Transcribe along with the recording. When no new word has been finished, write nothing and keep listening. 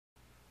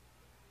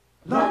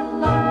La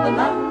la la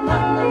la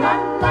la la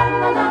la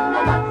la la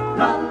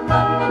la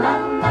la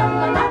la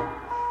la la.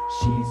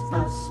 She's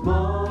a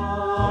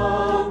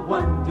small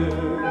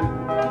wonder,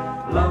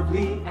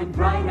 lovely and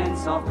bright and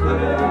soft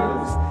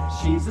curves.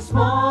 She's a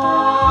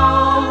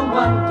small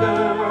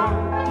wonder,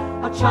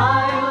 a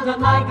child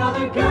unlike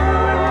other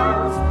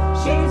girls.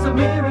 She's a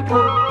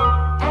miracle,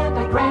 and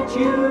I grant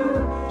you,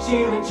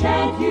 she'll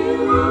enchant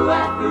you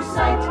at first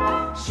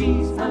sight.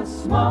 She's a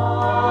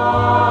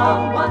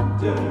small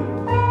wonder,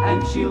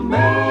 and she'll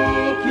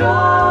make your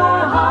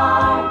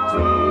heart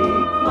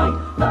take flight.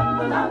 La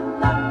la la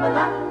la la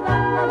la la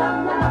la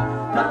la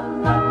la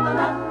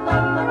la la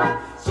la la.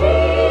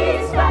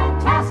 She's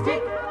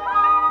fantastic,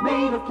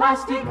 made of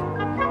plastic,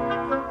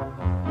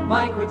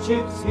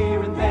 microchips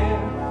here and there.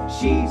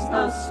 She's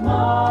a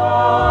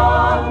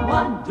small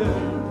wonder,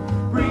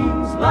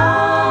 brings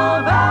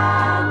love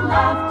and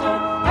laughter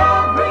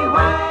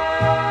everywhere.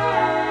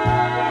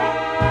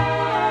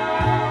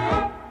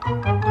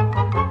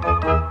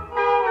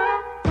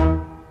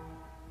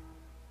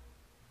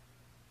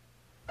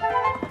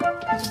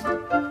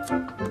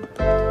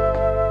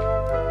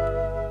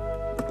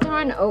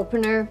 Darn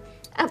opener.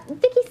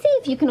 Vicky, see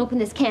if you can open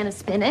this can of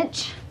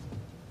spinach.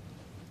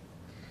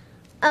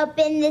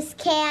 Open this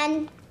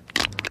can.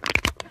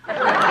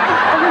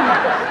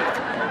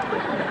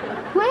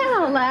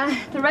 Well,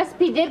 the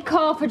recipe did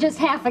call for just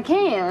half a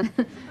can.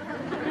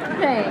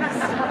 Thanks.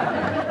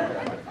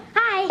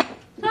 Hi.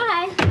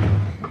 Hi.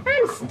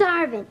 I'm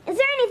starving. Is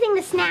there anything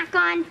to snack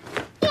on?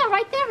 Yeah,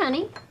 right there,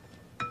 honey.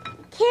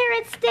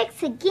 Carrot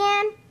sticks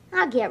again?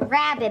 I'll get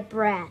rabbit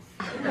breath.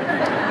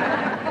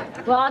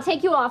 Well, I'll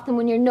take you off them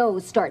when your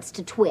nose starts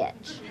to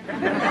twitch.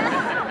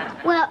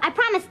 Well, I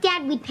promised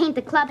Dad we'd paint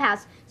the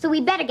clubhouse, so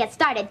we better get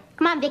started.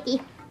 Come on,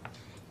 Vicky.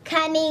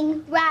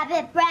 Coming,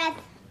 rabbit breath.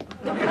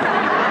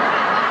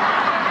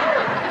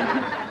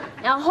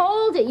 Now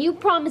hold it. You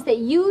promised that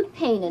you'd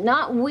paint it,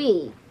 not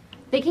we.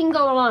 Vicky can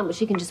go along, but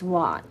she can just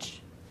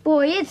watch.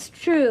 Boy, it's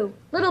true.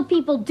 Little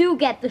people do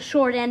get the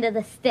short end of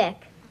the stick.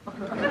 Hi.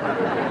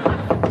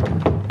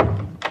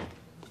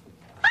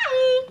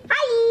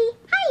 Hi.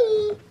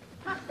 Hi.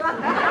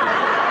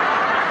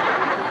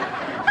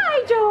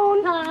 Hi,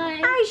 Joan.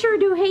 Hi. I sure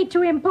do hate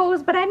to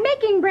impose, but I'm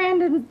making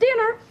Brandon's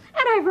dinner,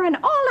 and I've run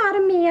all out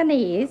of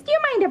mayonnaise. Do you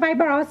mind if I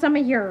borrow some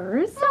of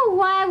yours? Oh,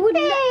 why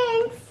wouldn't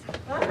Thanks.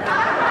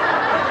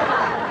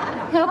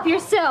 Help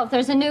yourself.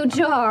 There's a new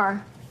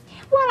jar.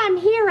 While I'm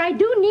here, I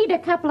do need a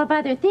couple of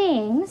other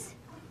things.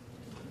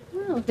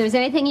 Well, if there's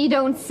anything you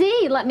don't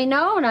see, let me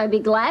know, and I'd be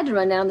glad to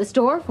run down the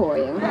store for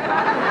you.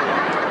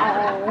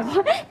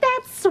 Oh,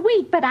 that's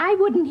sweet, but I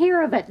wouldn't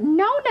hear of it.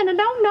 No, no, no,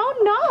 no, no,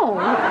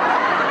 no.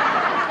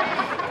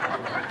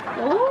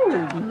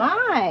 Oh,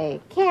 my.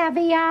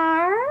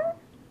 Caviar?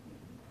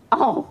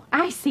 Oh,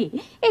 I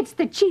see. It's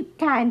the cheap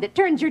kind that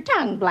turns your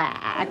tongue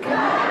black.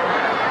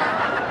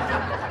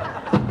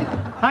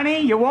 Honey,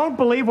 you won't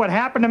believe what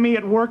happened to me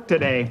at work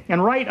today,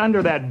 and right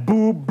under that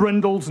boob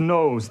Brindle's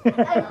nose.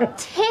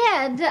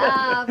 Ted,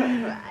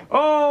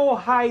 Oh,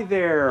 hi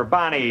there,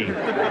 Bonnie.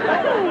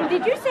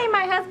 Did you say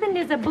my husband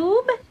is a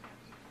boob?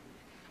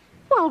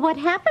 Well, what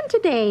happened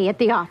today at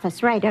the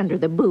office right under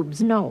the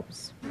boob's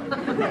nose?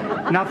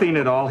 Nothing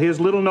at all. His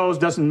little nose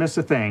doesn't miss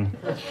a thing.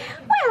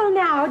 Well,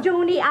 now,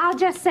 Joni, I'll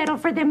just settle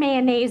for the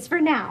mayonnaise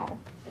for now.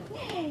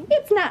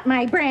 It's not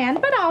my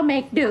brand, but I'll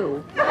make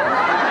do.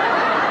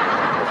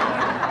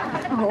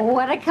 oh,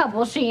 what a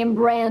couple she and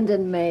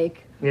Brandon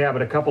make. Yeah,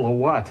 but a couple of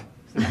what?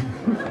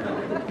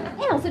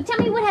 Yeah, so tell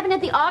me what happened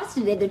at the office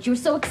today that you were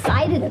so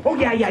excited about. Oh,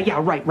 yeah,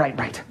 right.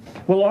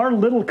 Well, our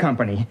little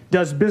company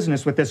does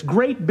business with this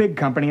great big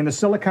company in the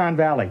Silicon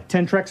Valley,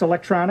 Tentrex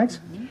Electronics.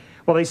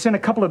 Well, they sent a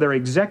couple of their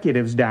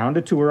executives down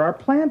to tour our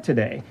plant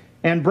today,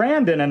 and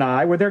Brandon and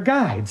I were their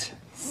guides.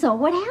 So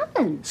what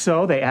happened?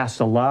 So they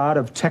asked a lot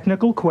of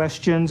technical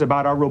questions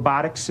about our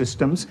robotic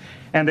systems,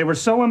 and they were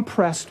so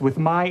impressed with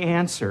my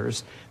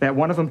answers that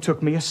one of them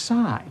took me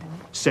aside,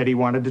 said he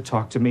wanted to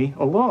talk to me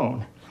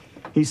alone.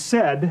 He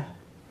said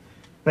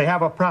they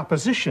have a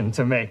proposition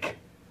to make.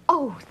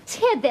 Oh,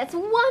 Ted, that's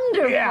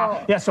wonderful.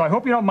 Yeah, so I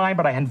hope you don't mind,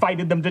 but I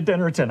invited them to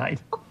dinner tonight.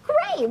 Oh,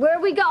 great. Where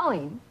are we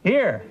going?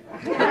 Here.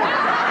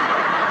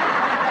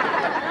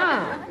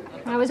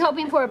 I was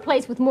hoping for a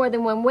place with more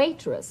than one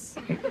waitress.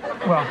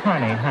 Well,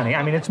 honey,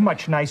 I mean, it's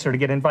much nicer to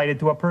get invited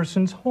to a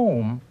person's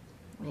home.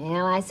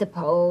 Well, I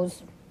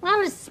suppose.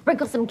 I'll just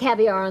sprinkle some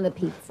caviar on the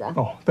pizza.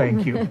 Oh,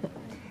 thank you.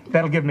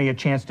 That'll give me a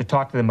chance to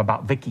talk to them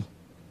about Vicky.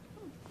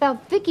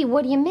 About Vicky,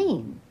 what do you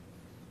mean?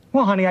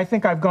 Well, honey, I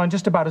think I've gone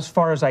just about as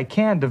far as I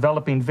can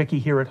developing Vicky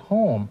here at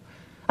home.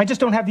 I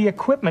just don't have the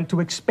equipment to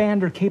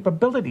expand her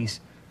capabilities.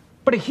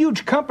 But a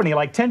huge company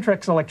like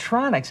Tentrex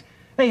Electronics,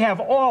 they have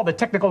all the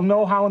technical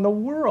know-how in the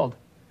world.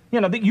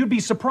 You know, that you'd be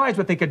surprised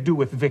what they could do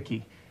with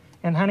Vicky.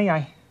 And, honey,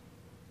 I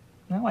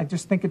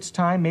just think it's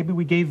time maybe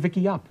we gave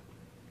Vicky up.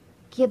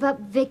 Give up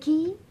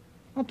Vicky?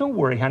 Well, don't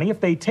worry, honey. If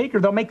they take her,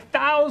 they'll make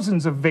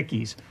thousands of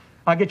Vickies.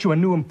 I'll get you a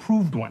new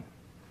improved one.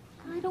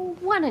 I don't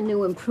want a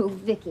new improved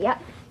Vicky.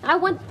 I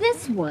want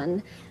this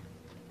one.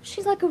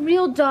 She's like a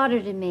real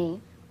daughter to me.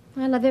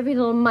 I love every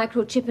little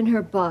microchip in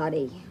her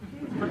body.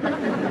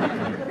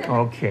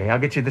 Okay, I'll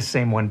get you the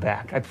same one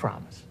back, I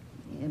promise.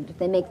 Yeah, but if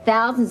they make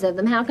thousands of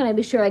them, how can I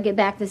be sure I get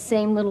back the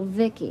same little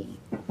Vicky?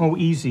 Oh,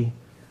 easy.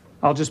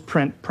 I'll just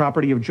print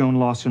property of Joan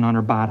Lawson on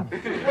her bottom.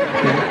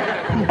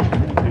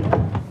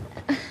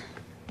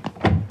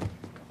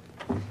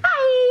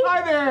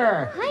 Hi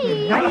there.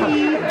 Hi.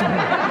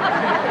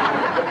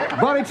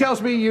 Bonnie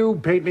tells me you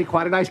paid me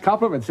quite a nice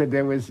compliment. Said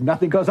there was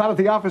nothing goes on at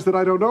the office that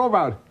I don't know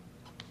about.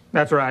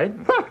 That's right.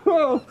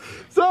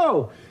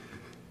 So,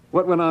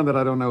 what went on that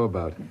I don't know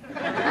about?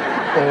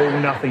 Oh,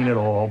 nothing at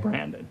all,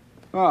 Brandon.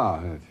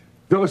 Oh,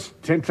 those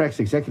Tentrex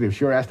executives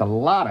sure asked a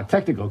lot of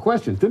technical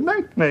questions, didn't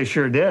they? They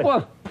sure did.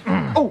 Well,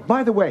 oh,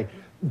 by the way,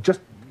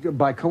 just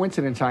by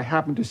coincidence, I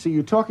happened to see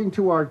you talking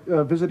to our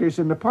visitors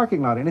in the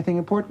parking lot. Anything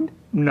important?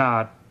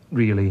 Not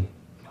really.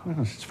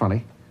 Well, it's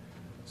funny.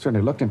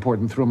 Certainly looked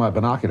important through my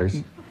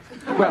binoculars.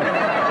 Well,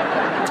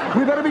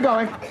 we better be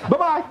going.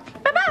 Bye-bye.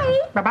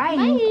 Bye-bye. Bye-bye.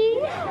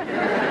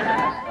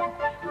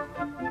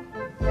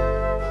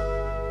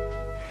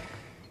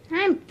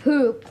 I'm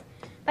pooped.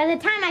 By the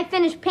time I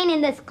finish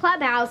painting this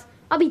clubhouse,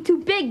 I'll be too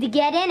big to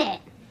get in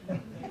it.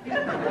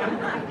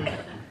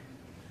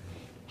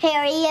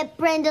 Harriet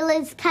Brindle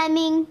is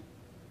coming.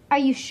 Are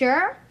you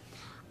sure?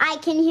 I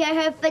can hear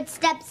her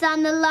footsteps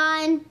on the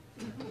lawn.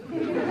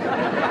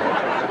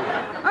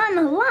 On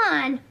the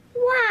lawn?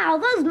 Wow,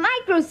 those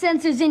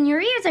microsensors in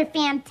your ears are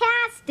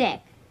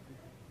fantastic.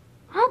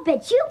 I'll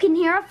bet you can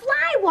hear a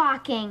fly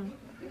walking.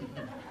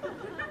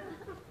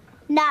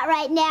 Not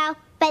right now,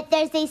 but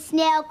there's a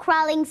snail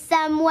crawling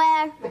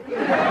somewhere.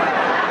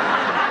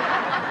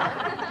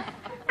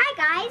 Hi,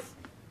 guys.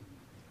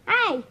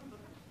 Hi.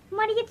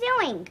 What are you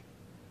doing?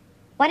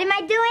 What am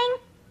I doing?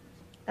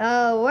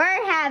 Oh,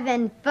 we're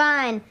having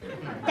fun.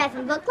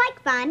 Doesn't look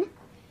like fun.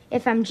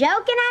 If I'm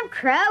joking, I'm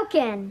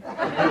croaking.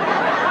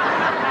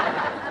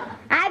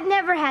 I've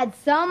never had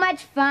so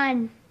much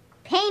fun.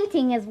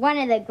 Painting is one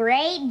of the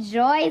great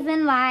joys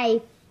in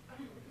life.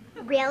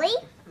 Really?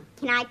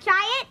 Can I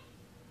try it?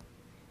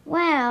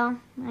 Well,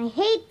 I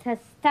hate to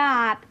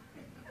stop,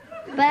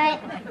 but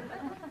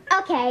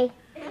okay.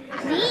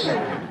 Gee,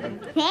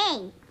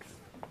 thanks.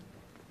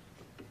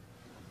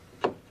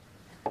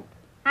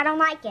 I don't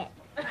like it.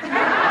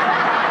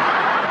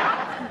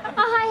 Oh,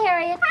 hi,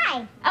 Harriet.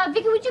 Hi.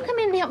 Vicky, would you come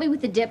in and help me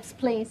with the dips,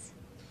 please?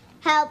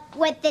 Help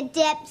with the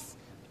dips.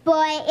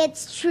 Boy,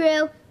 it's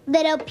true.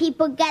 Little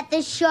people get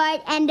the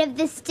short end of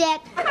the stick.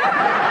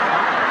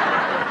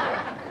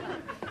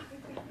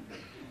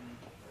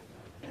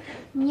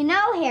 You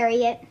know,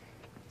 Harriet,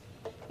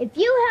 if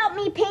you help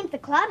me paint the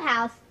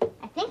clubhouse,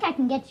 I think I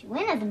can get you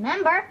in as a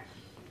member.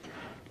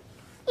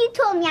 You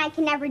told me I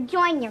can never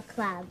join your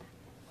club.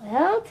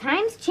 Well,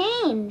 times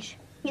change.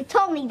 You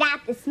told me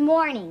that this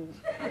morning.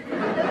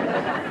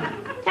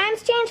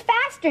 Times change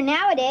faster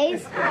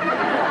nowadays.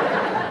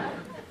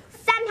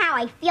 Somehow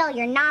I feel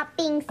you're not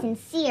being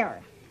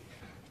sincere.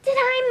 Did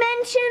I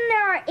mention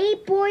there are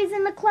 8 boys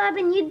in the club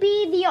and you'd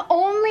be the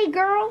only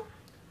girl?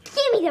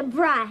 Give me the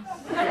brush.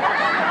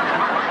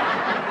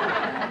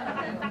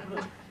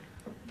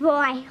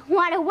 Boy,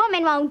 what a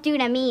woman won't do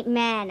to meet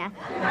men.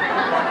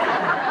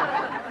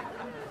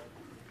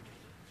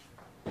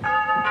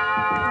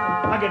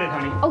 I'll get it,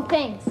 honey. Oh,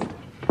 thanks.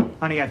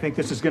 Honey, I think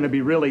this is going to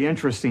be really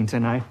interesting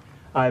tonight.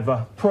 I've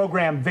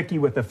programmed Vicky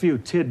with a few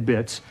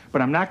tidbits,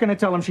 but I'm not going to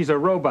tell him she's a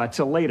robot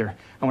till later.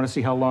 I want to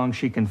see how long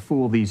she can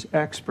fool these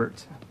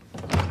experts.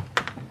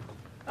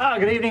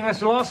 Good evening,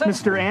 Mr. Lawson.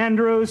 Mr.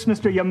 Andrews,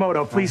 Mr.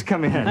 Yamoto, please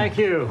come in. Thank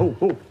you.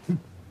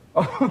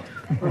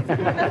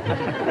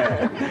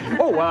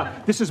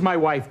 This is my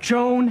wife,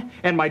 Joan,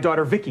 and my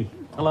daughter, Vicky.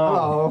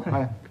 Hello.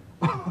 Hello.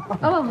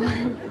 Oh.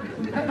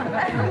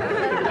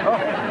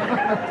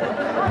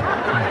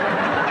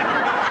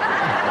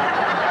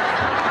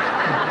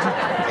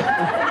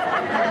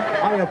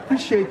 I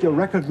appreciate your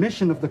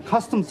recognition of the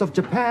customs of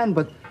Japan,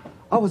 but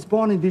I was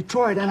born in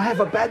Detroit and I have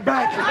a bad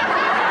back.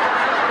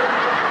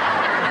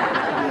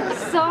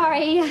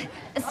 Sorry.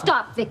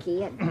 Stop,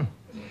 Vicky.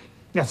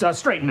 Yes,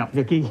 straighten up,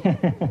 Vicky.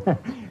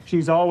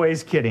 She's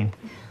always kidding.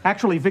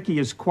 Actually, Vicky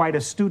is quite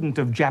a student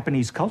of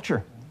Japanese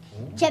culture.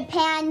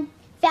 Japan,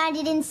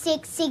 founded in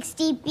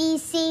 660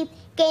 BC,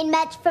 gained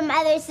much from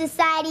other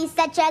societies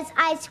such as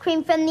ice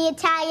cream from the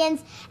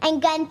Italians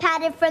and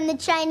gunpowder from the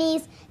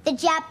Chinese. The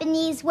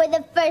Japanese were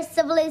the first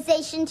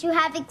civilization to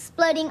have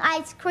exploding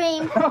ice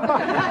cream.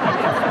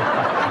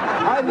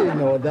 I didn't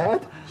know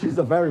that. She's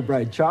a very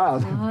bright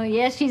child. Oh,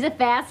 yes, she's a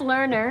fast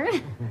learner.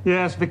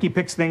 Yes, Vicky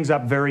picks things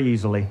up very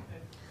easily.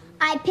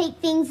 I pick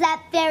things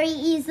up very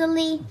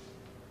easily.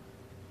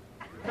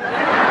 It's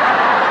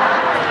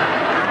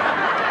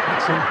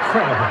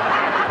incredible.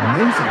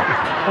 Amazing.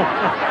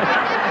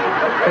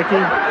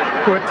 Vicky,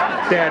 put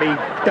Daddy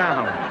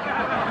down.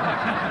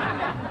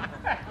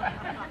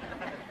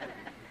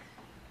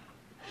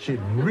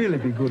 She'd really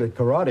be good at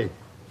karate.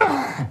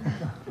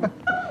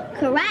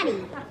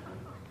 Karate.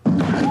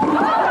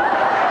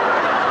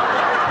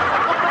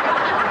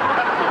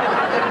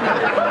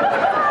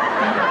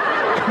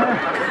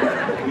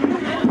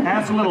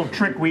 That's a little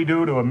trick we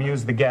do to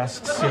amuse the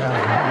guests.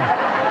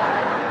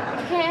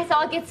 Yes,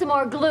 I'll get some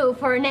more glue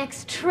for our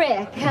next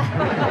trick.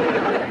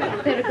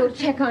 Better go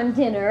check on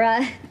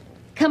dinner.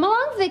 Come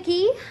along,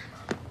 Vicky.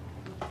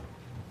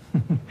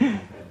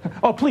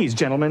 Oh, please,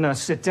 gentlemen,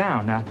 sit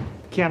down.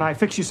 Can I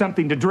fix you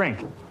something to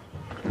drink?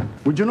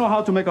 Would you know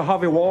how to make a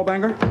Harvey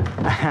Wallbanger?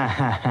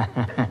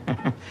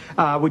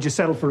 Would you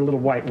settle for a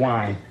little white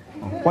wine?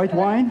 White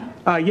wine?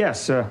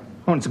 Yes. Oh,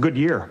 it's a good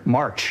year.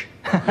 March.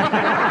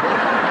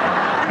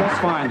 That's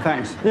fine,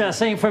 thanks. Yeah,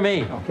 same for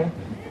me. Okay.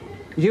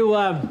 You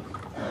have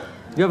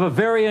a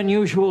very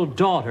unusual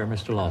daughter,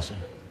 Mr. Lawson.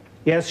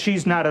 Yes,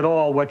 she's not at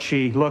all what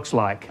she looks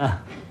like.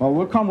 Well,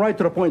 we'll come right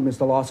to the point,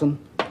 Mr. Lawson.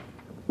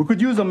 We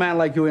could use a man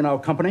like you in our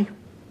company.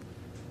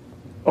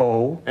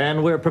 Oh?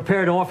 And we're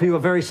prepared to offer you a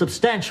very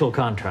substantial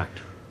contract.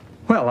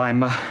 Well,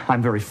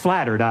 I'm very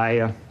flattered.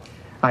 I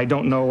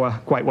don't know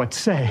quite what to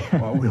say.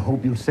 Well, we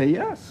hope you say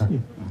yes.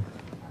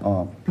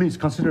 Please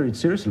consider it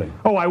seriously.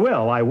 Oh, I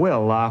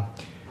will.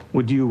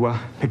 Would you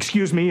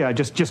excuse me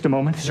just a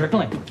moment?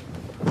 Certainly.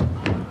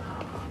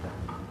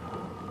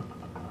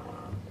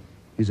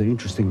 He's an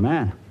interesting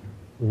man.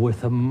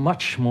 With a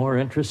much more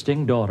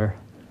interesting daughter.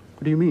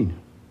 What do you mean?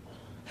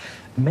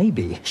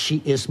 Maybe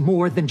she is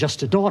more than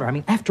just a daughter. I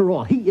mean, after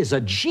all, he is a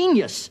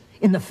genius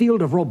in the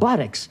field of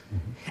robotics.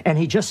 Mm-hmm. And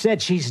he just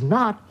said she's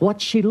not what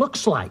she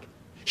looks like.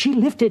 She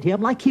lifted him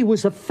like he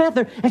was a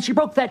feather, and she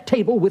broke that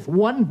table with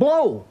one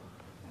blow.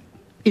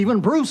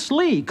 Even Bruce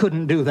Lee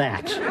couldn't do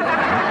that.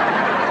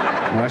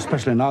 Well,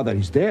 especially now that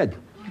he's dead.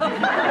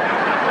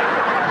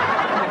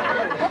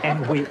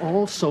 And we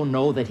also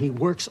know that he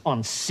works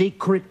on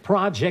secret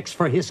projects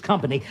for his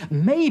company.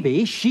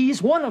 Maybe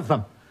she's one of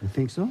them. You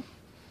think so?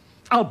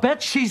 I'll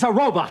bet she's a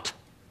robot.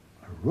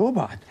 A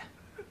robot?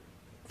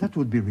 That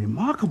would be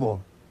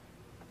remarkable.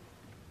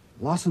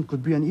 Lawson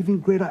could be an even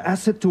greater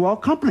asset to our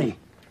company.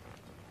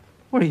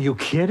 What, are you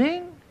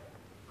kidding?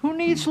 Who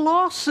needs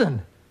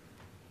Lawson?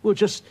 We'll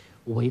just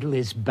wait till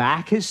his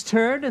back is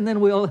turned, and then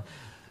we'll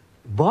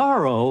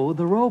borrow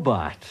the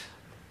robot.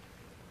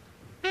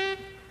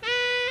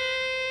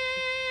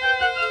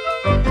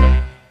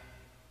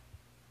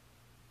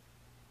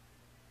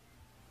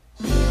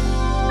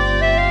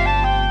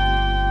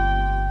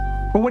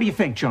 Well, what do you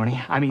think,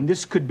 Joni? I mean,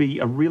 this could be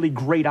a really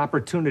great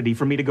opportunity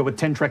for me to go with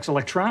Tentrex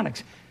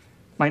Electronics.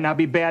 Might not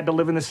be bad to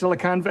live in the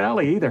Silicon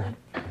Valley either.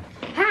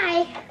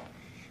 Hi.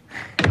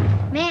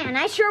 Man,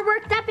 I sure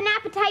worked up an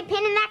appetite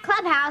painting that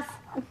clubhouse.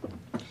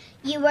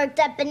 You worked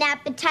up an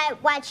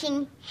appetite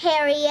watching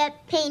Harriet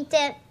paint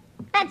it.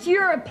 That's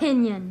your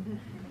opinion.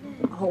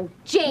 Oh,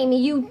 Jamie,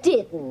 you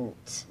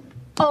didn't.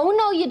 Oh,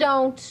 no, you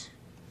don't.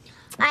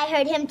 I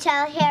heard him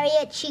tell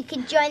Harriet she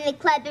could join the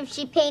club if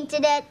she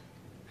painted it.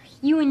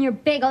 You and your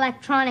big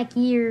electronic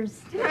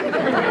ears.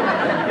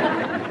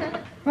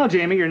 Well,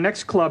 Jamie, your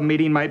next club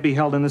meeting might be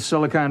held in the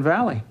Silicon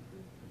Valley.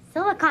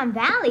 Silicon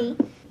Valley?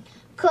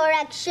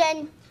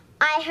 Correction.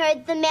 I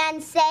heard the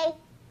man say,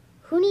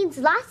 who needs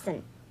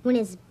Lawson? When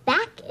his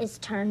back is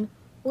turned,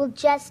 we'll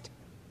just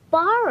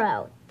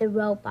borrow the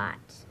robot.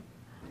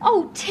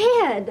 Oh,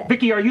 Ted.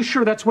 Vicky, are you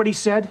sure that's what he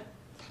said?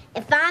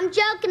 If I'm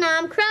joking,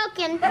 I'm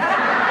croaking.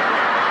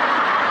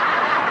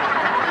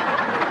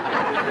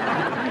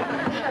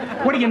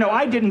 What do you know?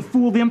 I didn't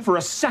fool them for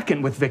a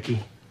second with Vicky.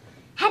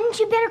 Hadn't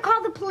you better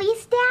call the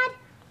police, Dad?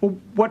 Well,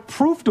 what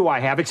proof do I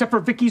have except for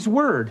Vicky's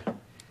word?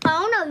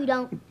 Oh, no, you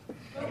don't.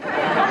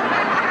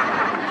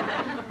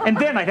 And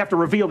then I'd have to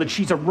reveal that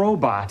she's a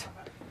robot.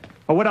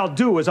 Well, what I'll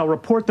do is I'll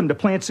report them to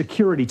plant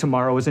security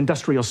tomorrow as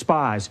industrial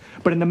spies.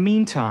 But in the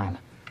meantime,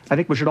 I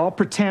think we should all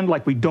pretend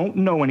like we don't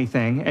know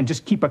anything and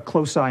just keep a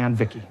close eye on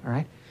Vicky, all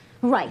right?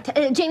 Right.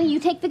 Jamie, you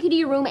take Vicky to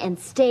your room and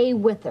stay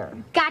with her.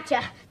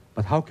 Gotcha.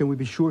 But how can we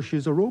be sure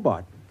she's a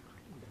robot?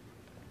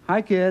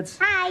 Hi, kids.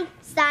 Hi,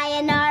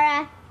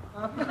 sayonara.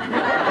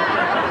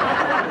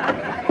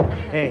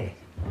 Hey,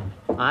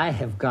 I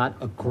have got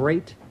a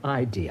great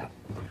idea.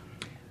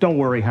 Don't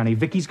worry, honey.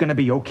 Vicky's gonna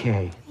be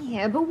okay.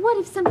 Yeah, but what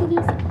if something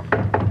else...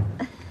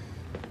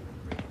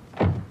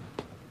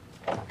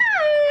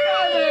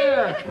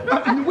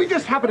 We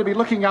just happened to be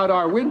looking out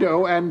our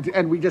window,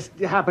 and we just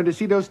happened to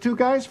see those two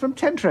guys from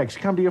Tentrex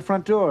come to your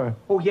front door.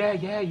 Oh, yeah.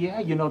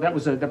 You know, that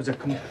was a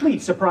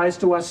complete surprise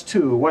to us,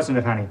 too, wasn't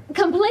it, honey?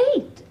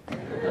 Complete.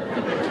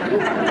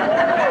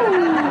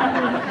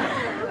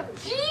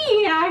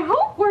 Gee, I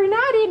hope we're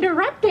not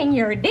interrupting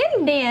your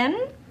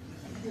din-din.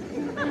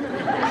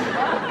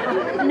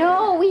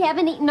 No, we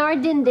haven't eaten our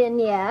din-din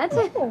yet.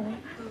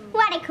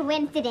 What a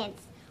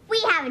coincidence.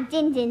 We haven't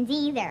din-dins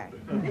either.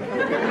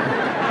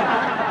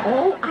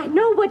 Oh, I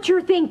know what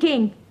you're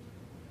thinking.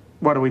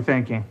 What are we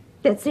thinking?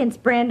 That since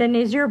Brandon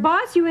is your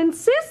boss, you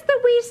insist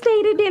that we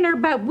stay to dinner,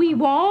 but we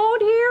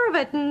won't hear of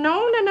it.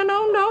 No.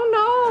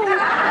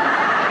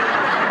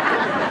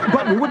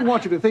 But we wouldn't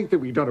want you to think that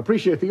we don't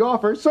appreciate the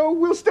offer, so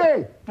we'll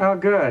stay. Oh,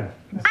 good.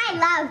 I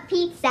love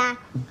pizza.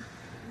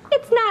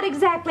 It's not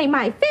exactly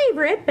my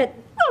favorite, but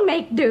we'll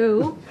make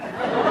do.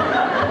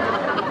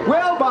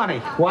 Well, Bonnie,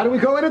 why don't we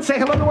go in and say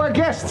hello to our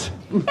guests?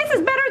 This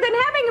is better than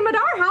having them at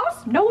our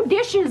house. No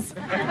dishes.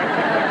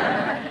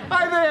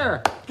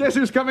 guess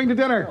who's coming to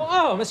dinner?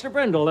 Oh, Mr.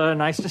 Brindle,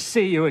 nice to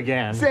see you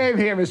again. Same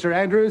here, Mr.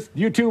 Andrews.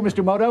 You too,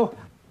 Mr. Moto.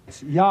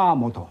 It's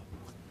Yamamoto.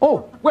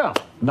 Oh, well,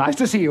 nice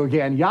to see you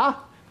again, yeah?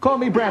 Call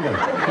me Brandon.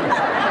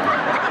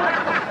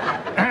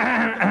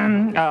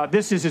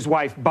 This is his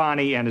wife,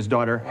 Bonnie, and his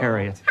daughter,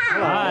 Harriet.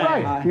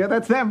 Right, yeah,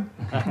 that's them.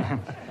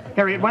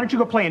 Harriet, why don't you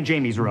go play in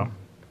Jamie's room?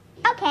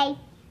 Okay.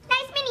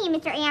 Nice meeting you,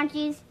 Mr.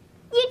 Andrews.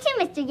 You too,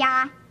 Mr.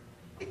 Ya.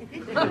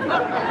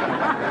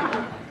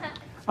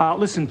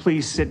 Listen,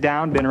 please sit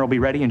down. Dinner will be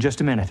ready in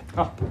just a minute.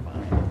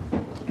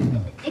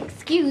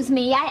 Excuse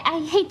me, I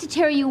hate to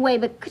tear you away,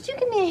 but could you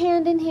give me a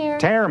hand in here?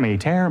 Tear me.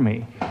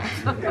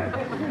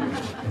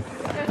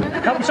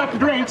 Help us up the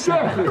drinks.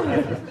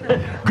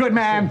 Good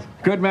man,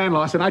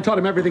 Lawson. I taught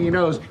him everything he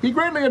knows. He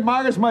greatly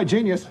admires my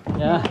genius.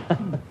 Yeah.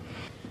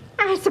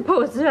 I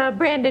suppose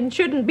Brandon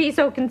shouldn't be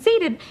so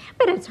conceited,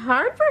 but it's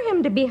hard for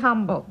him to be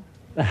humble.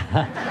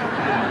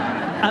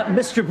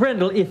 Mr.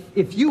 Brindle,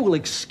 if you will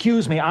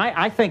excuse me,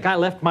 I think I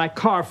left my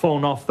car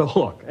phone off the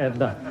hook,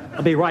 and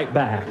I'll be right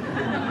back.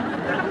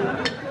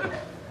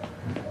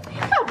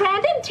 Well,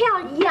 Brandon,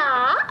 tell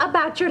Ya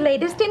about your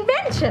latest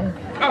invention.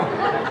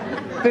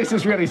 Oh, this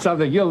is really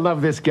something. You'll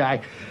love this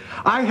guy.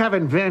 I have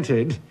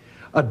invented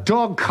a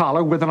dog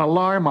collar with an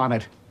alarm on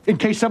it, in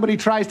case somebody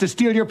tries to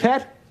steal your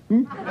pet.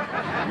 And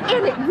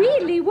it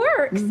really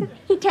works.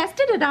 He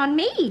tested it on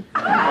me.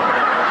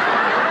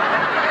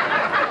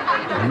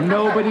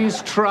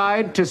 Nobody's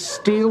tried to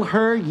steal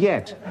her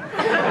yet.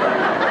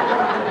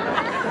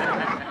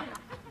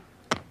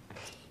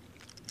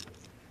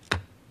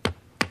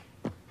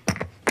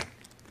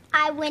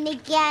 I win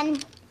again.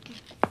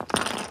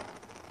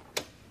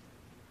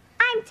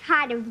 I'm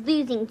tired of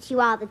losing to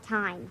you all the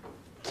time.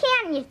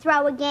 Can't you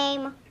throw a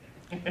game?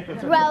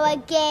 Throw a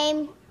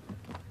game.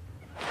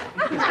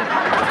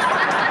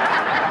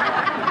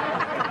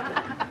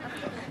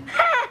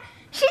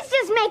 She's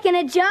just making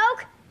a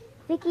joke.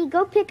 Vicky,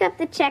 go pick up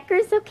the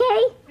checkers,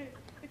 okay?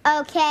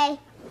 Okay.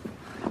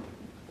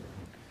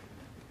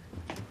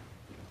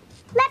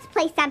 Let's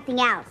play something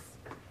else.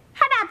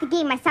 How about the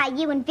game I saw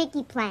you and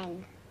Vicky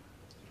playing?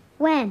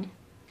 When?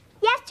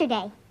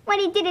 Yesterday, when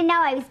you didn't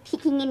know I was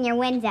peeking in your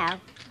window.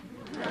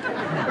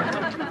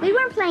 We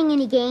weren't playing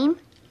any game.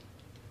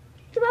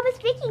 So what was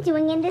Vicky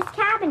doing in this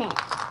cabinet?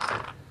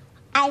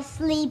 I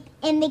sleep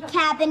in the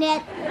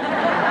cabinet.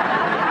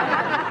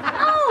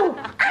 Oh,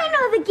 I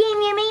know the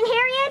game you mean,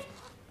 Harriet.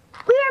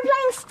 We were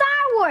playing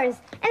Star Wars,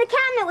 and the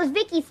cabinet was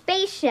Vicky's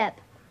spaceship.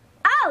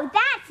 Oh,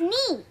 that's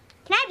neat.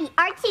 Can I be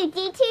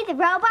R2-D2 the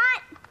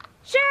robot?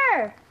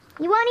 Sure.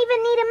 You won't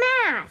even need a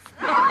mask.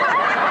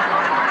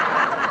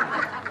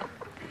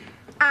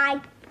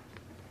 I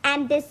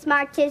am the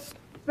smartest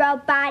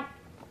robot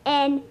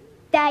in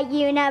the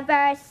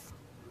universe.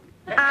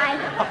 I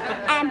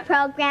am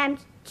programmed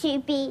to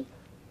be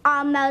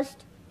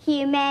almost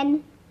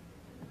human.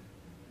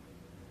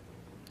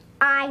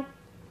 I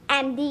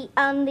am the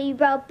only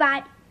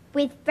robot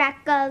with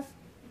freckles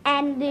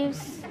and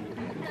loose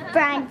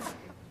front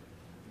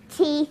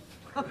teeth.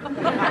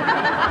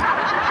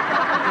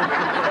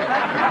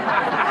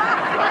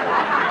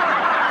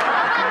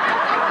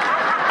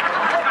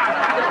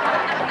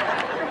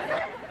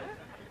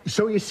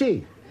 So you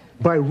see,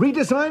 by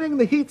redesigning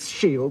the heat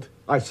shield,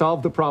 I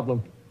solved the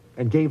problem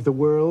and gave the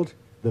world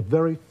the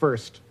very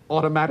first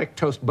automatic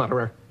toast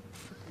butterer.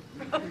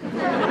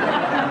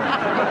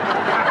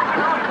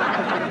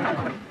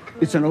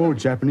 It's an old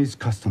Japanese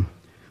custom.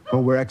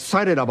 When we're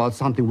excited about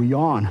something, we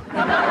yawn.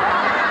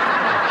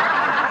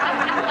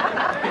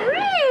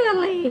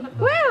 Really?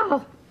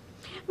 Well,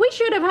 we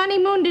should have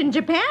honeymooned in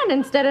Japan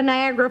instead of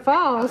Niagara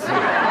Falls.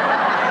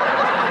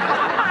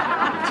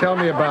 Tell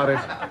me about it.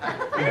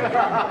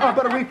 I've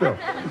got a refill.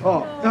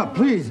 Oh,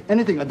 please,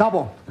 anything, a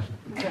double.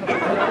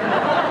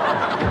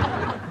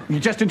 You're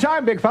just in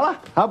time, big fella.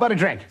 How about a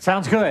drink?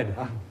 Sounds good.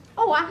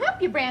 Oh, I'll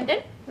help you,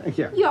 Brandon. Thank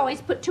you. You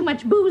always put too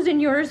much booze in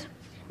yours.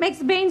 Makes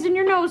the veins in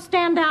your nose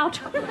stand out.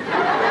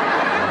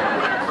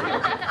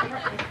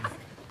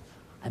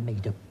 I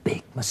made a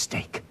big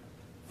mistake.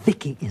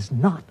 Vicky is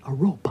not a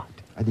robot.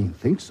 I didn't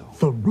think so.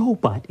 The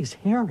robot is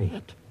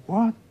Harriet.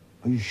 What?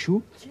 Are you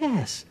sure?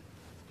 Yes.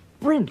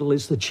 Brindle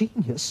is the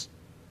genius.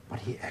 But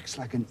he acts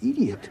like an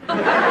idiot.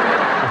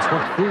 That's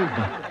what fooled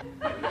me.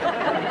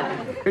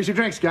 Here's your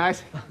drinks,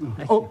 guys.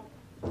 Oh,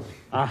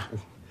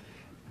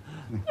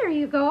 Here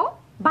you go.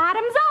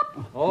 Bottoms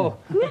up. Oh.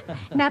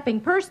 Nothing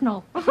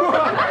personal.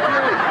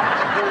 Oh.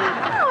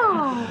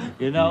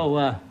 You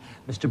know,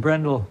 Mr.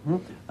 Brindle,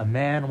 a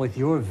man with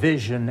your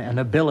vision and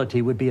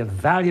ability would be a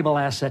valuable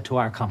asset to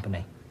our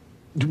company.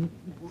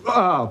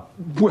 well,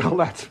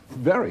 that's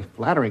very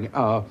flattering.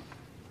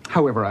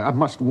 However, I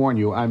must warn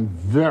you, I'm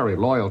very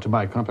loyal to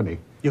my company.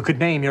 You could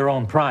name your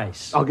own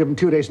price. I'll give him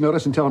 2 days'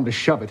 notice and tell him to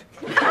shove it.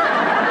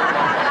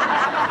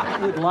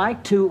 I would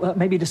like to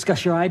maybe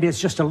discuss your ideas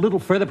just a little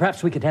further.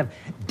 Perhaps we could have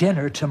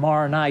dinner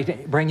tomorrow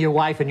night. Bring your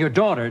wife and your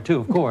daughter, too,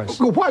 of course.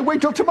 Well, why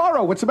wait till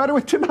tomorrow? What's the matter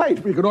with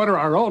tonight? We could order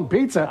our own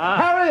pizza.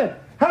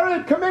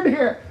 Harriet, come in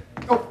here.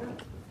 Oh,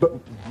 but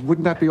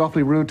wouldn't that be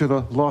awfully rude to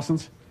the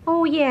Lawsons?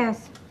 Oh,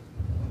 yes.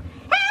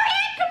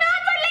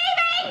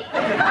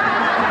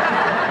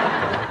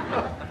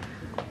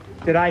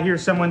 Did I hear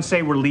someone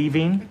say we're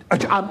leaving?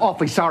 I'm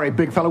awfully sorry,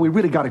 big fella. We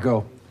really got to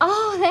go.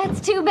 Oh, that's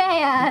too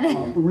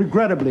bad.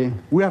 Regrettably,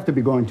 we have to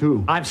be going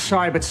too. I'm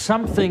sorry, but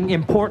something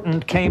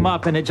important came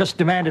up and it just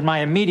demanded my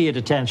immediate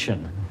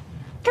attention.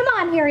 Come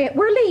on, Harriet,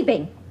 we're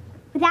leaving.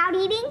 Without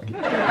eating?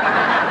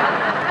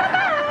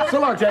 So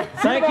long, Jack.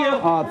 Thank you.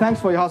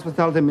 Thanks for your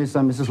hospitality, Miss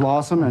and Mrs.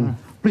 Lawson, and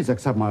please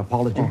accept my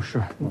apology. Oh,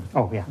 sure.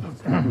 Oh, yeah.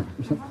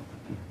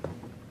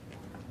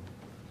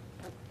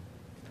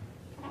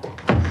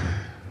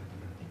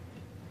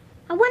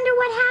 I wonder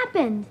what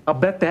happened. I'll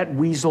bet that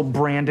weasel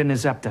Brandon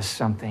is up to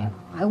something.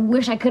 I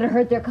wish I could have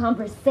heard their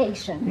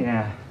conversation.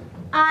 Yeah.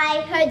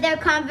 I heard their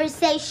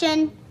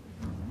conversation.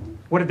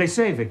 What did they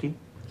say, Vicky?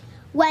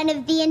 One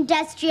of the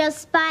industrial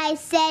spies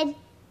said,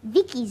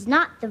 Vicky's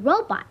not the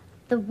robot.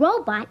 The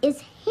robot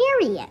is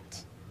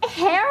Harriet.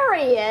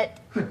 Harriet?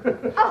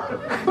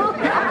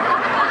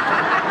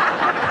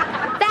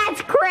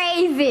 That's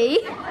crazy.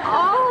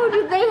 Oh,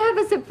 do they have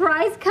a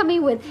surprise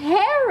coming with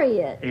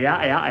Harriet?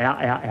 Yeah.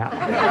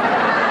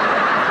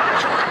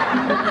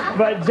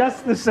 But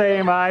just the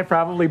same, I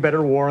probably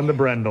better warn the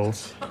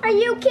Brendels. Are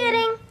you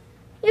kidding?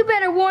 You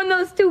better warn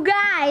those two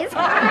guys.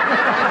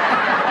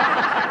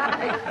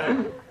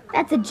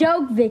 That's a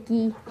joke,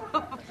 Vicky.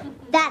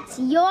 That's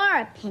your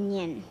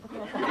opinion.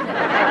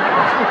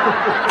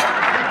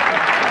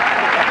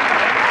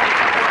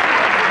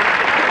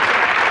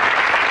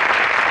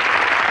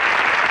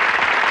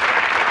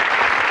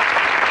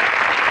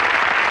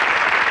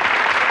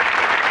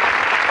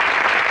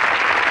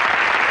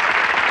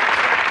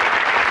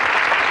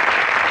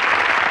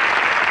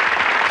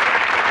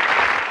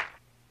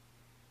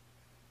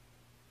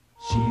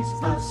 She's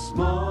a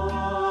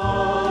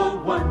small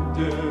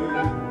wonder,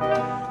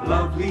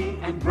 lovely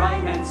and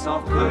bright and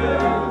soft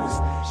curves.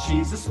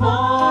 She's a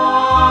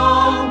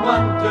small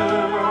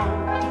wonder,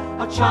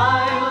 a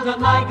child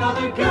unlike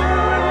other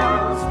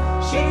girls.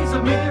 She's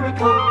a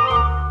miracle,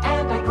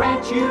 and I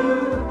grant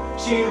you,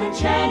 she'll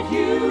enchant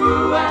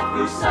you at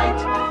first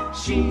sight.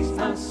 She's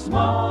a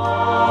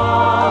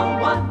small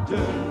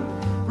wonder,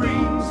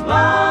 brings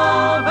love